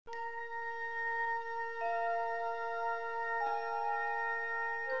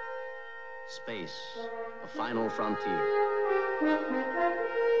Space, the final frontier.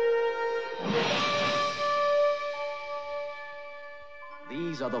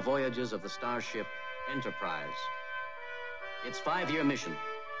 These are the voyages of the starship Enterprise. Its 5-year mission,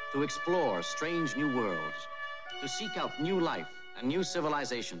 to explore strange new worlds, to seek out new life and new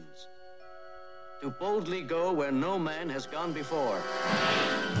civilizations, to boldly go where no man has gone before.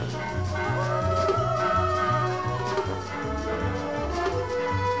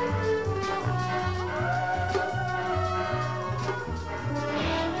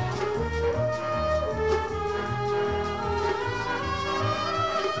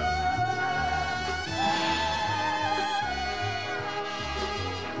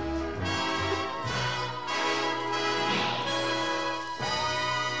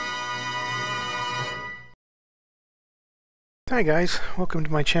 Hi guys, welcome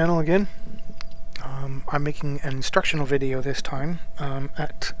to my channel again. I'm making an instructional video this time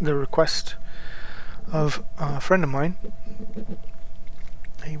at the request of a friend of mine.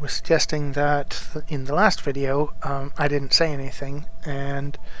 He was suggesting that in the last video I didn't say anything,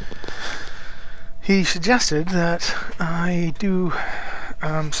 and he suggested that I do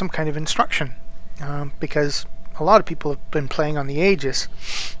some kind of instruction because a lot of people have been playing on the Aegis,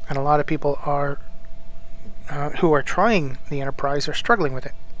 and a lot of people are who are trying the Enterprise are struggling with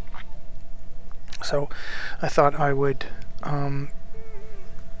it. So I thought I would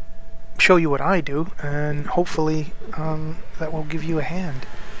show you what I do, and hopefully that will give you a hand.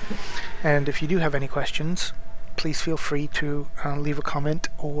 And if you do have any questions, please feel free to leave a comment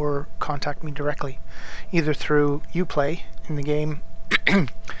or contact me directly, either through Uplay in the game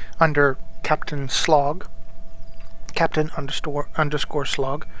under Captain Slog, Captain__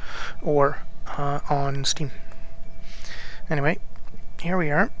 Slog, or on Steam. Anyway, here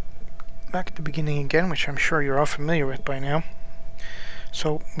we are, back at the beginning again, which I'm sure you're all familiar with by now.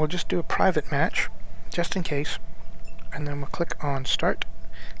 So we'll just do a private match, just in case, and then we'll click on Start,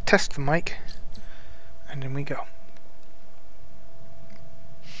 test the mic, and then we go.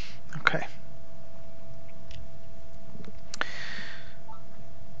 Okay.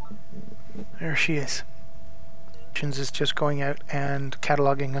 There she is. Is just going out and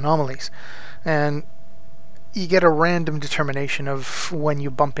cataloging anomalies, and you get a random determination of when you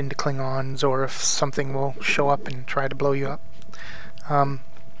bump into Klingons or if something will show up and try to blow you up.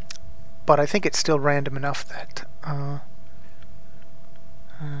 But I think it's still random enough that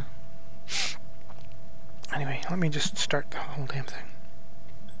anyway, let me just start the whole damn thing.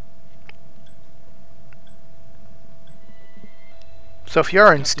 So if you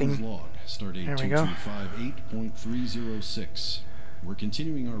are in Steam, there we go. 2258.306. We're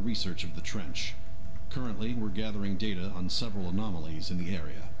continuing our research of the trench. Currently, we're gathering data on several anomalies in the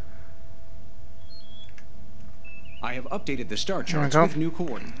area. I have updated the star charts with new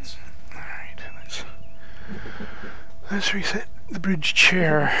coordinates. Alright, let's reset the bridge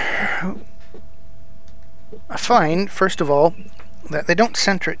chair. I find, first of all, that they don't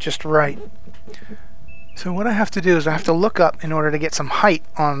center it just right. So what I have to do is I have to look up in order to get some height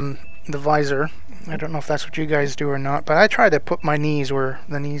on the visor. I don't know if that's what you guys do or not, but I try to put my knees where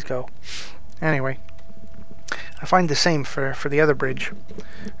the knees go. Anyway, I find the same for the other bridge,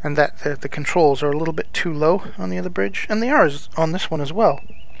 and that the controls are a little bit too low on the other bridge, and they are on this one as well.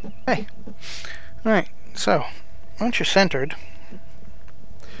 Hey, alright, so once you're centered,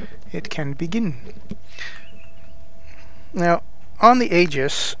 it can begin. Now, on the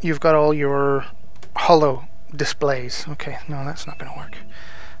Aegis, you've got all your holo displays. Okay, no, that's not going to work.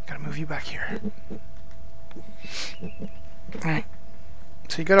 Gotta move you back here. Alright,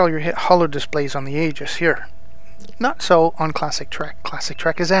 so you got all your holo displays on the Aegis here. Not so on Classic Trek. Classic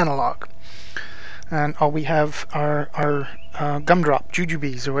Trek is analog, and all we have are gumdrop,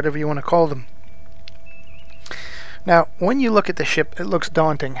 jujubes, or whatever you want to call them. Now, when you look at the ship, it looks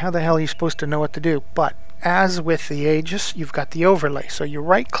daunting. How the hell are you supposed to know what to do? But as with the Aegis, you've got the overlay. So you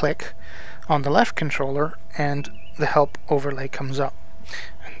right-click on the left controller, and the help overlay comes up.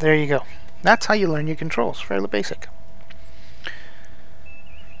 And there you go. That's how you learn your controls. Fairly basic.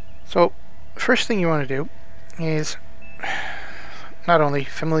 So, first thing you want to do is not only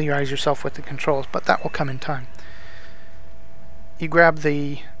familiarize yourself with the controls, but that will come in time. You grab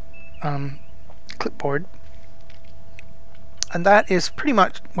the clipboard, and that is pretty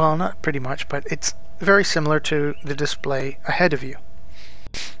much, well, not pretty much, but it's very similar to the display ahead of you.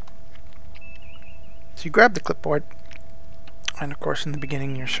 So you grab the clipboard, and of course in the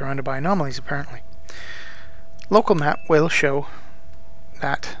beginning you're surrounded by anomalies apparently. Local map will show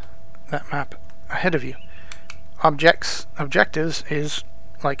that map ahead of you. Objectives is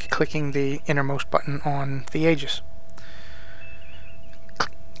like clicking the innermost button on the Aegis.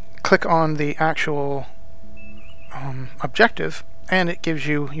 click on the actual objective, and it gives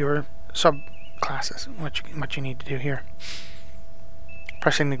you your subclasses, what you need to do here.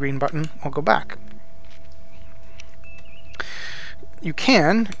 Pressing the green button will go back. You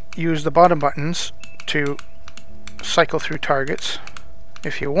can use the bottom buttons to cycle through targets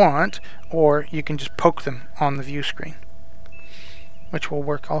if you want, or you can just poke them on the view screen, which will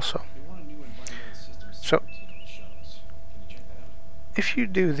work also. So if you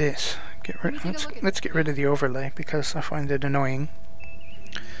do this, let's get rid of the overlay because I find it annoying.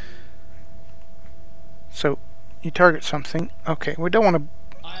 So you target something. Okay, we don't want to.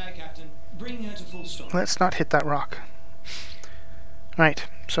 Aye, aye, Captain. Bring her to full stop. Let's not hit that rock. Right,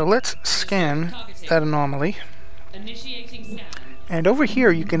 so let's scan that anomaly. Initiating scan. And over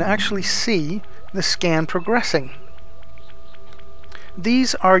here you can actually see the scan progressing.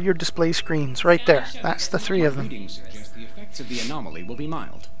 These are your display screens right there. That's the 3 of them. Readings suggest the effects of the anomaly will be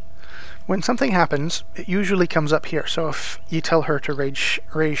mild. When something happens, it usually comes up here. So if you tell her to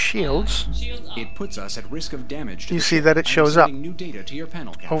raise shields, Shields up. It puts us at risk of damage to you the see ship. that it I'm shows up. sending new data to your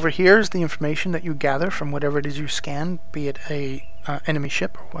panel, Captain. Over here is the information that you gather from whatever it is you scan, be it a enemy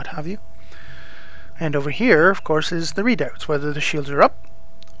ship or what have you. And over here, of course, is the readouts, whether the shields are up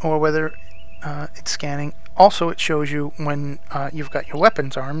or whether it's scanning. Also, it shows you when you've got your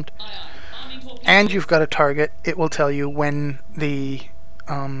weapons armed Aye, aye. Arming torpedoes. and you've got a target. It will tell you when the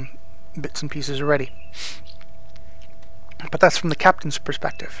bits and pieces are ready. But that's from the captain's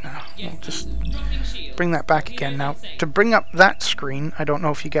perspective. Now, Yes, we'll just dropping shield. bring that back again. Now, to bring up that screen, I don't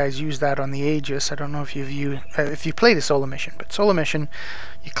know if you guys use that on the Aegis. I don't know if you played a solo mission, but solo mission,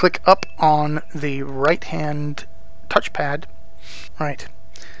 you click up on the right-hand touchpad. Right.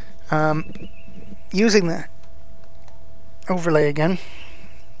 Using the overlay again,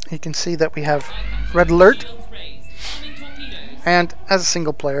 you can see that we have red alert. Shields raised. Arming torpedoes. And as a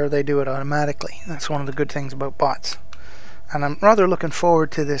single player, they do it automatically. That's one of the good things about bots. And I'm rather looking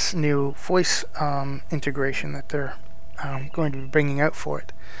forward to this new voice integration that they're going to be bringing out for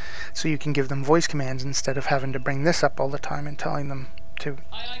it. So you can give them voice commands instead of having to bring this up all the time and telling them to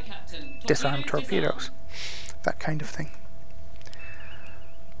Aye, aye, Captain. disarm Torpedoes torpedoes. That kind of thing.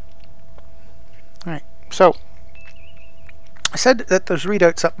 Alright, so I said that there's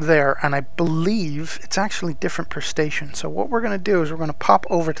readouts up there, and I believe it's actually different per station. So what we're going to do is we're going to pop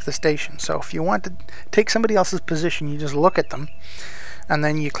over to the station. So if you want to take somebody else's position, you just look at them, and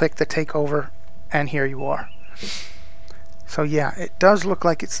then you click the take over, and here you are. So yeah, it does look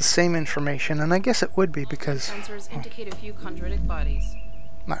like it's the same information, and I guess it would be because Sensors indicate a few chondritic bodies.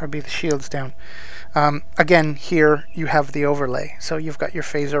 that would be the shields down. Again, here you have the overlay. So you've got your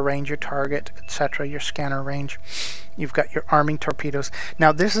phaser range, your target, etc., your scanner range. You've got your arming torpedoes.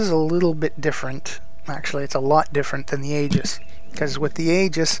 Now this is a little bit different. Actually, it's a lot different than the Aegis. Because with the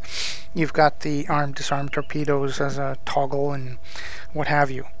Aegis, you've got the armed disarm torpedoes as a toggle and what have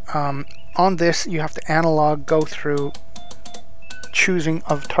you. On this, you have to analog go through choosing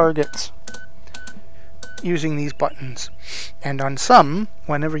of targets using these buttons. And on some,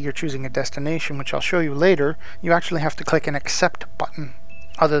 whenever you're choosing a destination, which I'll show you later, you actually have to click an accept button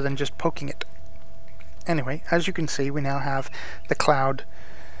other than just poking it. Anyway, as you can see, we now have the cloud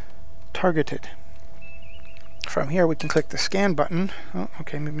targeted. From here we can click the scan button. Oh,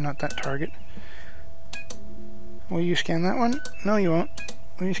 okay, maybe not that target. Will you scan that one? No, you won't.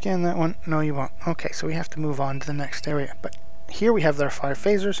 Will you scan that one? No, you won't. Okay, so we have to move on to the next area. But here we have their 5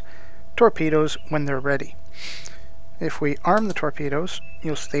 phasers, torpedoes when they're ready. If we arm the torpedoes,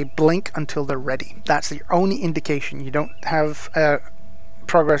 you'll say blink until they're ready. That's the only indication. You don't have a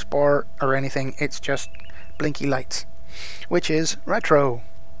progress bar or anything. It's just blinky lights, which is retro.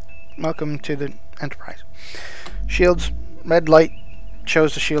 Welcome to the Enterprise. Shields, red light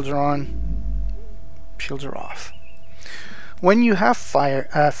shows the shields are on, shields are off. When you have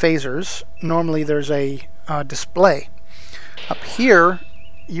phasers, normally there's a display. Up here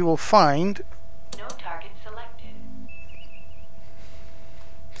you will find No target selected.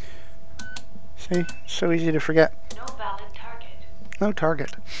 see, so easy to forget. No valid target. No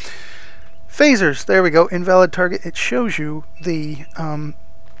target. Phasers, there we go, invalid target. It shows you the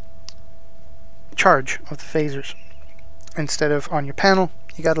charge of the phasers. Instead of on your panel,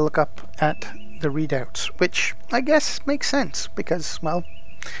 you got to look up at the readouts, which I guess makes sense because, well,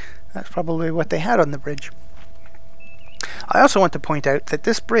 that's probably what they had on the bridge. I also want to point out that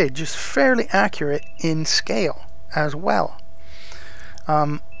this bridge is fairly accurate in scale as well.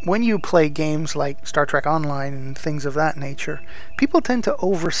 When you play games like Star Trek Online and things of that nature, people tend to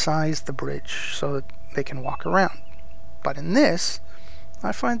oversize the bridge so that they can walk around. But in this,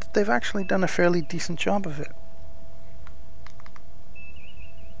 I find that they've actually done a fairly decent job of it.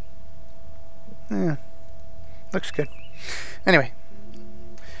 Looks good. Anyway,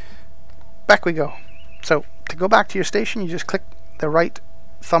 back we go. So to go back to your station, you just click the right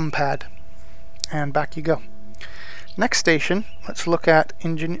thumb pad and back you go. Next station, let's look at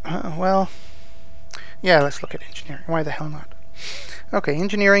let's look at engineering. Why the hell not? Okay,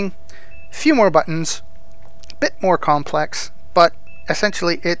 engineering, a few more buttons, a bit more complex, but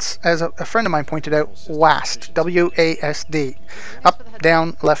essentially it's, as a friend of mine pointed out, WASD, W-A-S-D, up,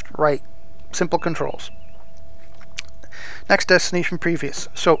 down, left, right, simple controls. Next destination, previous.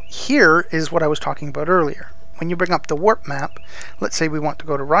 So here is what I was talking about earlier. When you bring up the warp map, let's say we want to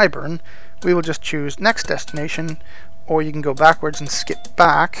go to Ryburn, we will just choose next destination, or you can go backwards and skip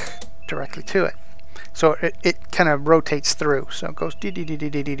back directly to it. So it kind of rotates through. So it goes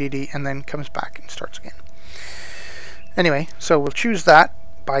d-d-d-d-d-d-d and then comes back and starts again. Anyway, so we'll choose that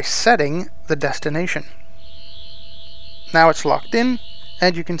by setting the destination. Now it's locked in,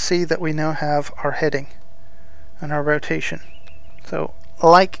 and you can see that we now have our heading and our rotation. So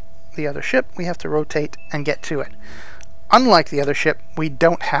like the other ship, we have to rotate and get to it. Unlike the other ship, we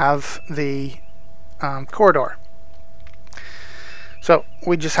don't have the corridor. So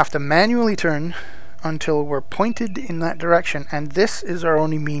we just have to manually turn until we're pointed in that direction, and this is our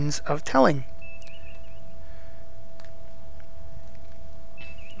only means of telling.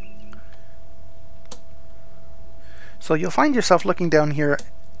 So you'll find yourself looking down here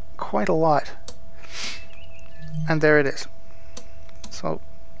quite a lot. And there it is. So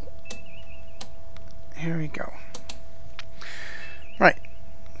here we go. Right.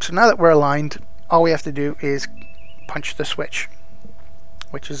 So now that we're aligned, all we have to do is punch the switch,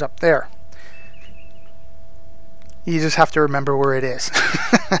 which is up there. You just have to remember where it is.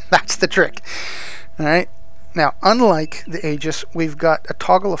 That's the trick. Alright. Now, unlike the Aegis, we've got a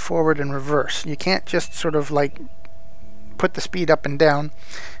toggle of forward and reverse. You can't just sort of like put the speed up and down.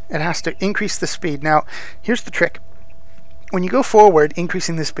 It has to increase the speed. Now, here's the trick. When you go forward,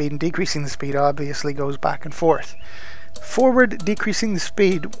 increasing the speed and decreasing the speed obviously goes back and forth. Forward, decreasing the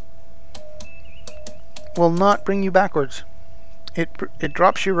speed will not bring you backwards. It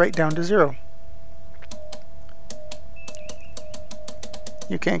drops you right down to 0.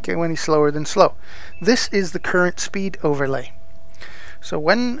 You can't go any slower than slow. This is the current speed overlay. So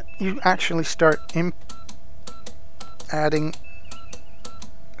when you actually start adding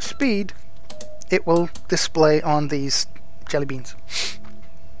speed, it will display on these jelly beans,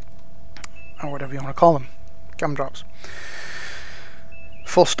 or whatever you want to call them, gumdrops.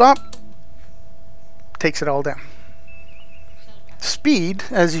 Full stop takes it all down. Speed,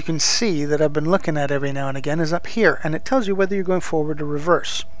 as you can see that I've been looking at every now and again, is up here, and it tells you whether you're going forward or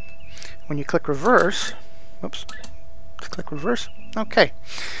reverse. When you click reverse, oops, click reverse. Okay,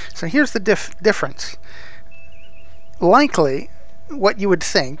 so here's the difference. Likely, what you would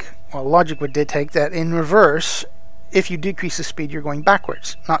think, well, logic would dictate that in reverse, if you decrease the speed, you're going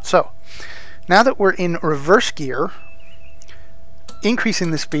backwards. Not so. Now that we're in reverse gear, increasing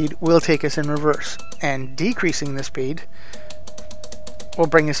the speed will take us in reverse, and decreasing the speed will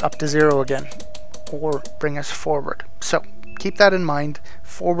bring us up to 0 again, or bring us forward. So keep that in mind.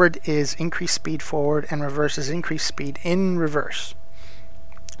 Forward is increased speed forward, and reverse is increased speed in reverse.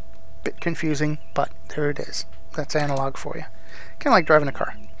 Bit confusing, but there it is. That's analog for you. Kind of like driving a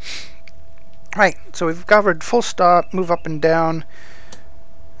car. Right, so we've covered full stop, move up and down.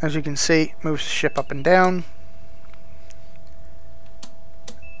 As you can see, moves the ship up and down,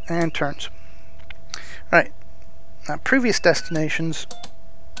 and turns. Right. Now, previous destinations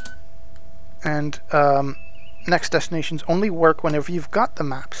and next destinations only work whenever you've got the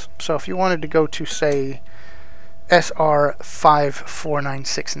maps. So if you wanted to go to, say,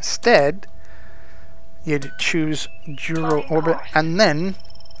 SR5496 instead, you'd choose Duro Orbit, and then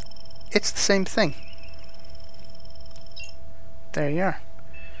it's the same thing. There you are.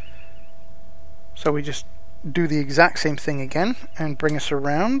 So we just do the exact same thing again and bring us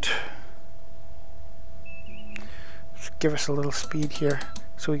around. Give us a little speed here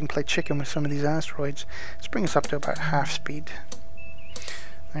so we can play chicken with some of these asteroids. Let's bring us up to about half speed.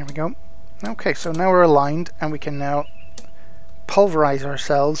 There we go. Okay, so now we're aligned, and we can now pulverize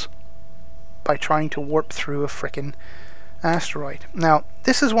ourselves by trying to warp through a frickin' asteroid. Now,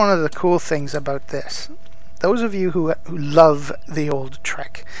 this is one of the cool things about this. Those of you who love the old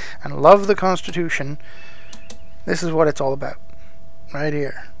Trek and love the Constitution, this is what it's all about. Right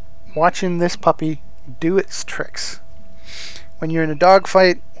here. Watching this puppy do its tricks. When you're in a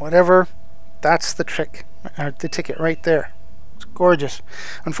dogfight, whatever, that's the trick, the ticket right there. It's gorgeous.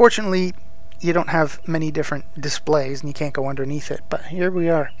 Unfortunately, you don't have many different displays and you can't go underneath it, but here we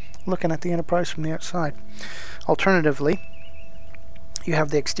are, looking at the Enterprise from the outside. Alternatively, you have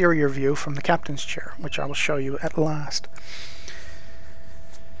the exterior view from the captain's chair, which I will show you at last.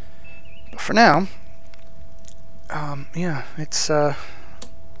 But for now, yeah, it's a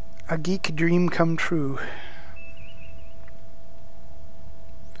geek dream come true.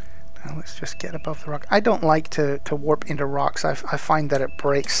 Now let's just get above the rock. I don't like to warp into rocks. I find that it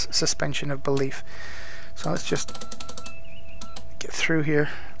breaks suspension of belief. So let's just get through here.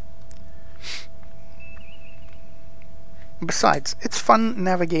 Besides, it's fun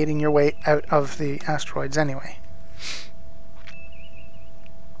navigating your way out of the asteroids anyway.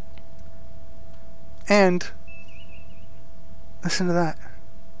 And listen to that.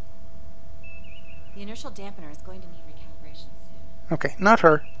 The inertial dampener is going to need recalibration soon. Okay, not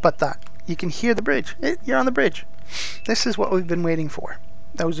her, but that. You can hear the bridge. You're on the bridge. This is what we've been waiting for.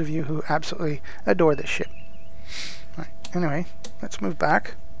 Those of you who absolutely adore this ship. Right, anyway, let's move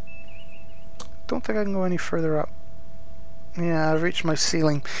back. Don't think I can go any further up. Yeah, I've reached my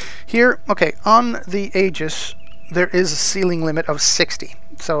ceiling. Here, okay, on the Aegis, there is a ceiling limit of 60.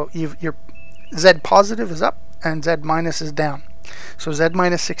 So your Z positive is up and Z minus is down. So Z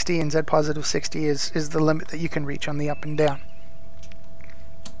minus 60 and Z positive 60 is the limit that you can reach on the up and down.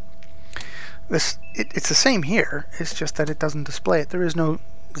 It's the same here, it's just that it doesn't display it. There is no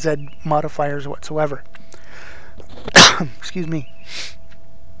Z modifiers whatsoever. Excuse me.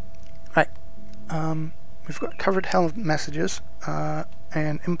 Right. We've got covered helm messages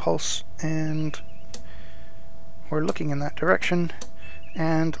and impulse, and we're looking in that direction,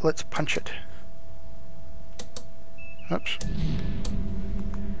 and let's punch it. Oops.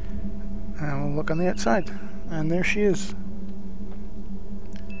 And we'll look on the outside, and there she is,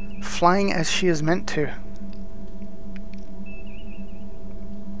 flying as she is meant to.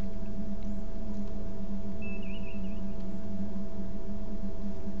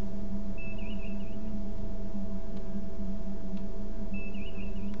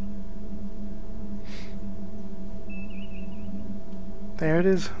 There it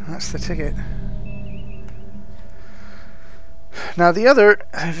is. That's the ticket. Now the other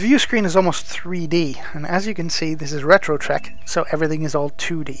view screen is almost 3D, and as you can see, this is retro Trek, so everything is all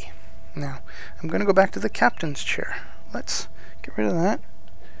 2D. Now I'm going to go back to the captain's chair. Let's get rid of that,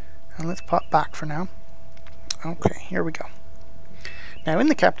 and let's pop back for now. Okay, here we go. Now in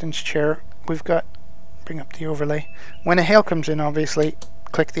the captain's chair, we've got, bring up the overlay. When a hail comes in, obviously,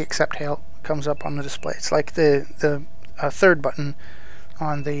 click the accept hail. Comes up on the display. It's like the third button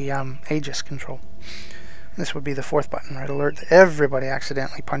on the Aegis control. This would be the fourth button, red alert, that everybody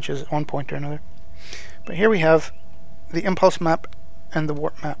accidentally punches at one point or another. But here we have the impulse map and the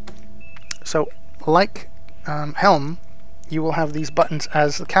warp map. So, like Helm, you will have these buttons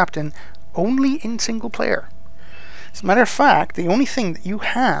as the captain only in single player. As a matter of fact, the only thing that you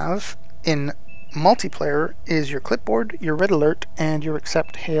have in multiplayer is your clipboard, your red alert, and your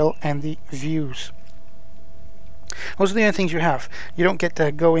accept hail and the views. Those are the only things you have. You don't get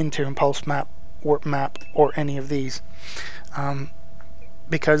to go into impulse map, warp map, or any of these,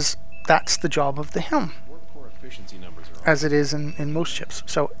 because that's the job of the Helm, Warp core efficiency numbers are as it is in most ships.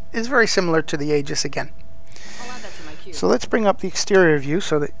 So it's very similar to the Aegis again. I'll add that to my queue. So let's bring up the exterior view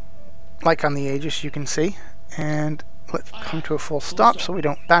so that, like on the Aegis, you can see. And let's come to a full stop so we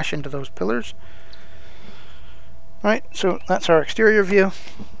don't bash into those pillars. Right, so that's our exterior view.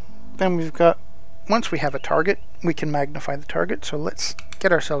 Then we've got, once we have a target, we can magnify the target. So let's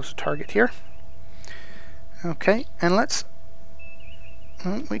get ourselves a target here. Okay, and let's,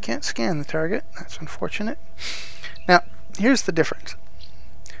 we can't scan the target. That's unfortunate. Now, here's the difference.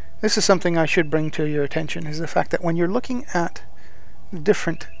 This is something I should bring to your attention, is the fact that when you're looking at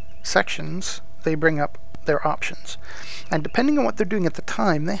different sections, they bring up their options. And depending on what they're doing at the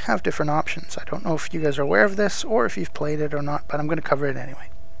time, they have different options. I don't know if you guys are aware of this or if you've played it or not, but I'm going to cover it anyway.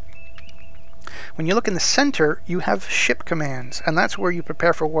 When you look in the center, you have ship commands, and that's where you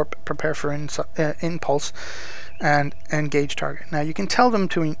prepare for warp, prepare for impulse, and engage target. Now you can tell them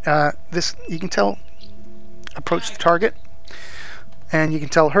to you can tell approach the target, and you can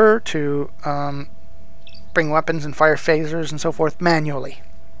tell her to bring weapons and fire phasers and so forth manually.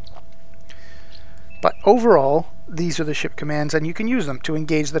 But overall, these are the ship commands, and you can use them to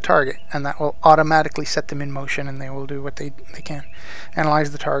engage the target, and that will automatically set them in motion, and they will do what they can.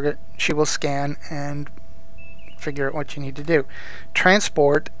 Analyze the target, she will scan and figure out what you need to do.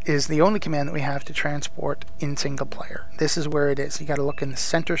 Transport is the only command that we have to transport in single player. This is where it is. You got to look in the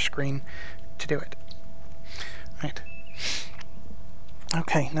center screen to do it. Right.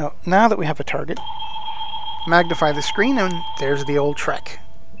 Okay, now that we have a target, magnify the screen, and there's the old Trek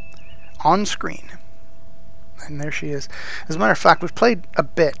on screen. And there she is. As a matter of fact, we've played a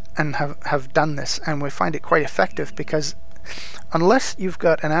bit and have done this, and we find it quite effective because unless you've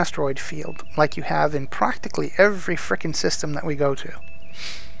got an asteroid field like you have in practically every frickin' system that we go to,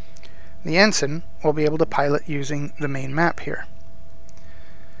 the ensign will be able to pilot using the main map here,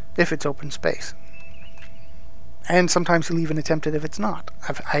 if it's open space. And sometimes he'll even attempt it if it's not.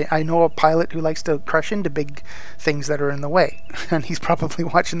 I know a pilot who likes to crush into big things that are in the way, and he's probably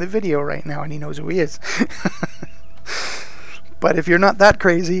watching the video right now and he knows who he is. But if you're not that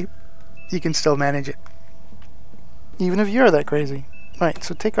crazy, you can still manage it, even if you're that crazy. Right,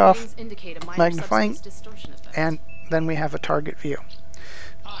 so take off magnifying, and then we have a target view.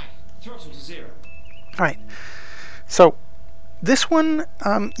 Throttle to 0. Right, so this one,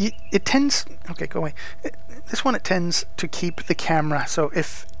 it tends, okay, go away. This one, it tends to keep the camera. So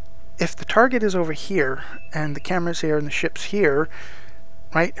if the target is over here and the camera's here and the ship's here,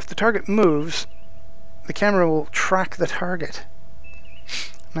 right? If the target moves, the camera will track the target.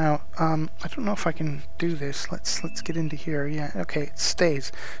 Now, I don't know if I can do this. Let's get into here. Yeah, okay, it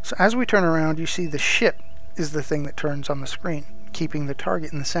stays. So as we turn around, you see the ship is the thing that turns on the screen, keeping the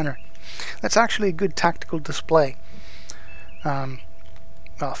target in the center. That's actually a good tactical display.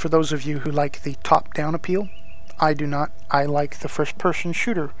 Well, for those of you who like the top-down appeal, I do not. I like the first-person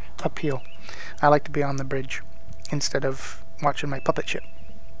shooter appeal. I like to be on the bridge instead of watching my puppet ship.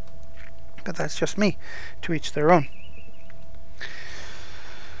 But that's just me. To each their own.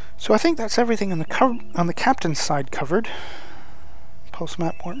 So I think that's everything on the captain's side covered. Pulse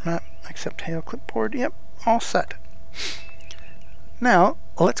map, warp map, accept hail clipboard. Yep, all set. Now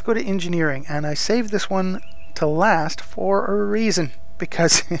let's go to engineering, and I saved this one to last for a reason,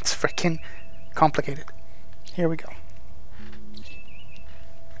 because it's freaking complicated. Here we go.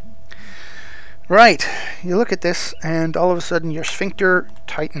 Right, you look at this and all of a sudden your sphincter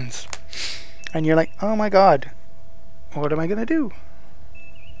tightens and you're like, oh my god, what am I gonna do?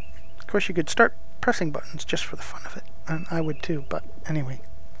 Of course you could start pressing buttons just for the fun of it, and I would too, but anyway,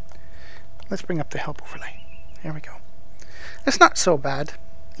 let's bring up the help overlay. Here we go. It's not so bad.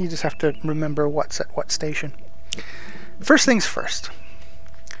 You just have to remember what's at what station. First things first,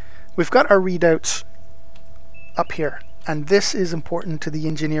 we've got our readouts up here, and this is important to the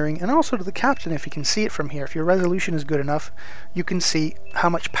engineering and also to the captain. If you can see it from here, if your resolution is good enough, you can see how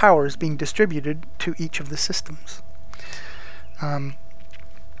much power is being distributed to each of the systems.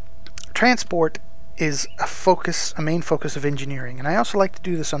 Transport is a main focus of engineering, and I also like to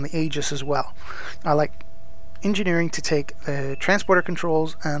do this on the Aegis as well. I like engineering to take the transporter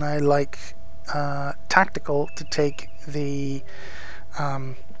controls, and I like tactical to take the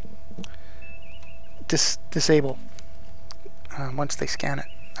disable once they scan it.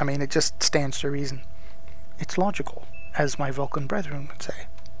 I mean, it just stands to reason. It's logical, as my Vulcan brethren would say.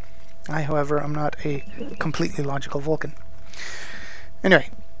 I, however, am not a completely logical Vulcan. Anyway,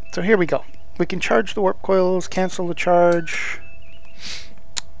 so here we go. We can charge the warp coils, cancel the charge,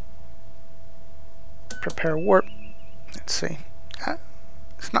 prepare warp. Let's see.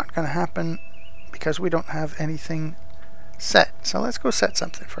 It's not going to happen because we don't have anything set. So let's go set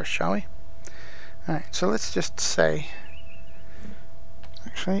something first, shall we? Alright, so let's just say,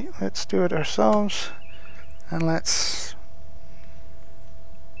 actually, let's do it ourselves, and let's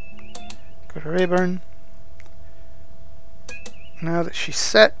go to Rayburn. Now that she's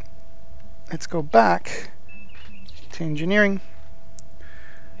set, let's go back to engineering.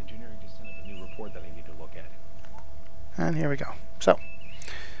 Engineering just sent up a new report that I need to look at. And here we go. So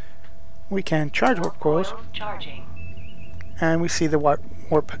we can charge warp coils, and we see the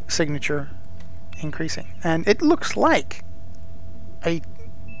warp signature increasing, and it looks like a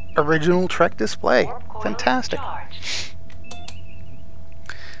original Trek display. Fantastic.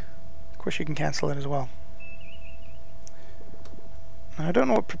 Of course you can cancel it as well. Now, I don't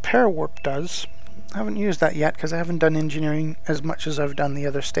know what prepare warp does. I haven't used that yet because I haven't done engineering as much as I've done the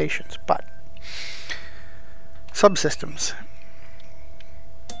other stations. But subsystems.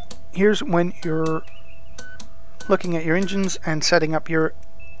 Here's when you're looking at your engines and setting up your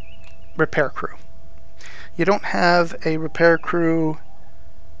repair crew. You don't have a repair crew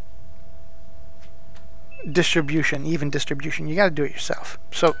distribution, even distribution. You got to do it yourself.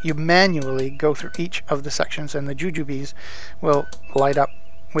 So you manually go through each of the sections, and the jujubes will light up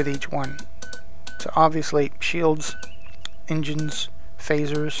with each one. So obviously shields, engines,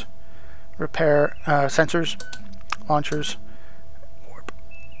 phasers, repair, sensors, launchers, warp.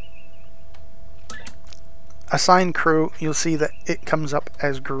 Assign crew, you'll see that it comes up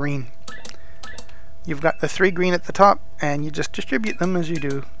as green. You've got the 3 green at the top, and you just distribute them as you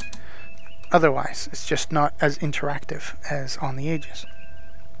do otherwise. It's just not as interactive as on the Aegis.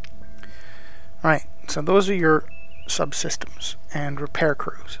 Right, so those are your subsystems and repair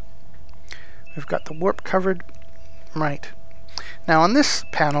crews. We've got the warp covered. Right. Now on this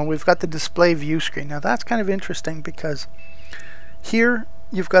panel we've got the display view screen. Now that's kind of interesting because here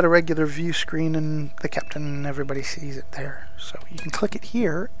you've got a regular view screen and the captain and everybody sees it there. So you can click it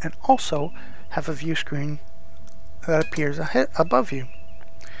here and also have a view screen that appears above you.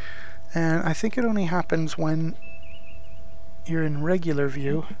 And I think it only happens when you're in regular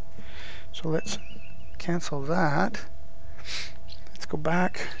view. So let's cancel that. Let's go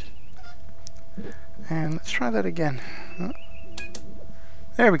back and let's try that again.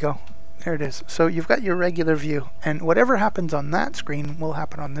 There we go. There it is. So you've got your regular view, and whatever happens on that screen will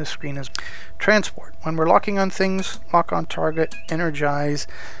happen on this screen as transport. When we're locking on things, lock on target, energize,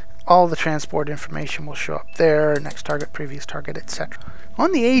 all the transport information will show up there, next target, previous target, etc.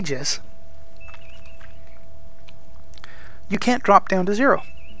 On the Aegis, you can't drop down to 0.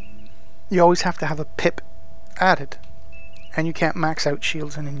 You always have to have a pip added, and you can't max out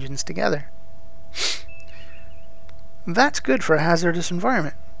shields and engines together. That's good for a hazardous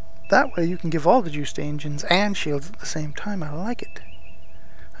environment. That way you can give all the juice to engines and shields at the same time. I like it.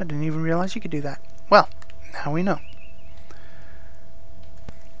 I didn't even realize you could do that. Well, now we know.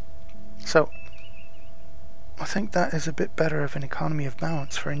 So, I think that is a bit better of an economy of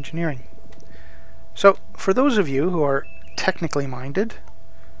balance for engineering. So, for those of you who are technically minded,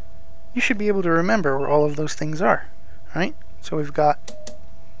 you should be able to remember where all of those things are. Right? So we've got,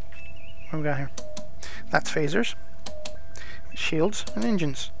 what have we got here? That's phasers, shields, and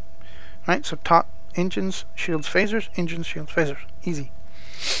engines. Right, so top, engines, shields, phasers, engines, shields, phasers. Easy.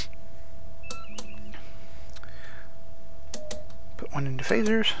 Put one into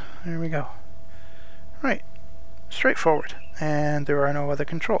phasers. There we go. Right, straightforward. And there are no other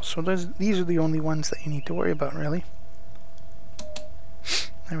controls. So these are the only ones that you need to worry about, really.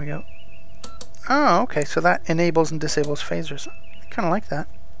 There we go. Oh, okay, so that enables and disables phasers. I kind of like that.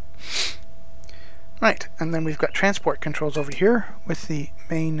 Right, and then we've got transport controls over here with the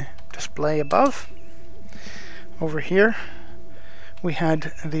main display above. Over here we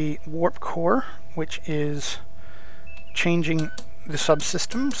had the warp core, which is changing the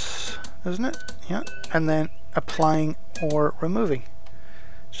subsystems, isn't it? Yeah, and then applying or removing.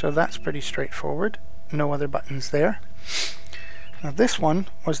 So that's pretty straightforward. No other buttons there. Now this one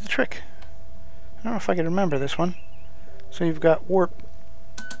was the trick. I don't know if I can remember this one. So you've got warp.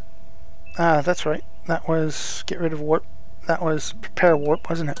 That's right. That was get rid of warp. That was prepare warp,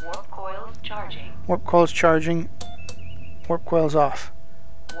 wasn't it? Warp coils charging. Warp coils charging. Warp coils off.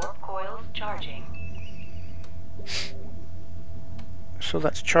 Warp coils charging. So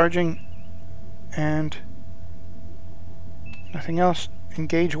that's charging and nothing else.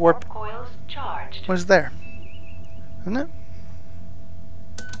 Engage warp Warp coils charged. was there, isn't it?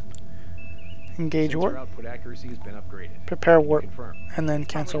 Engage warp. Output accuracy has been upgraded. Prepare warp. Confirm. And then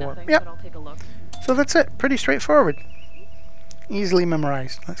cancel warp. Nothing, Yep. but I'll take a look. So that's it. Pretty straightforward. Easily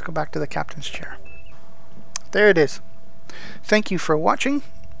memorized. Let's go back to the captain's chair. There it is. Thank you for watching,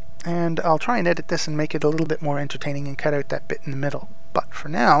 and I'll try and edit this and make it a little bit more entertaining and cut out that bit in the middle. But for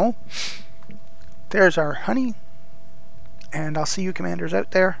now, there's our honey, and I'll see you commanders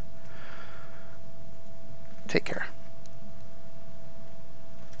out there. Take care.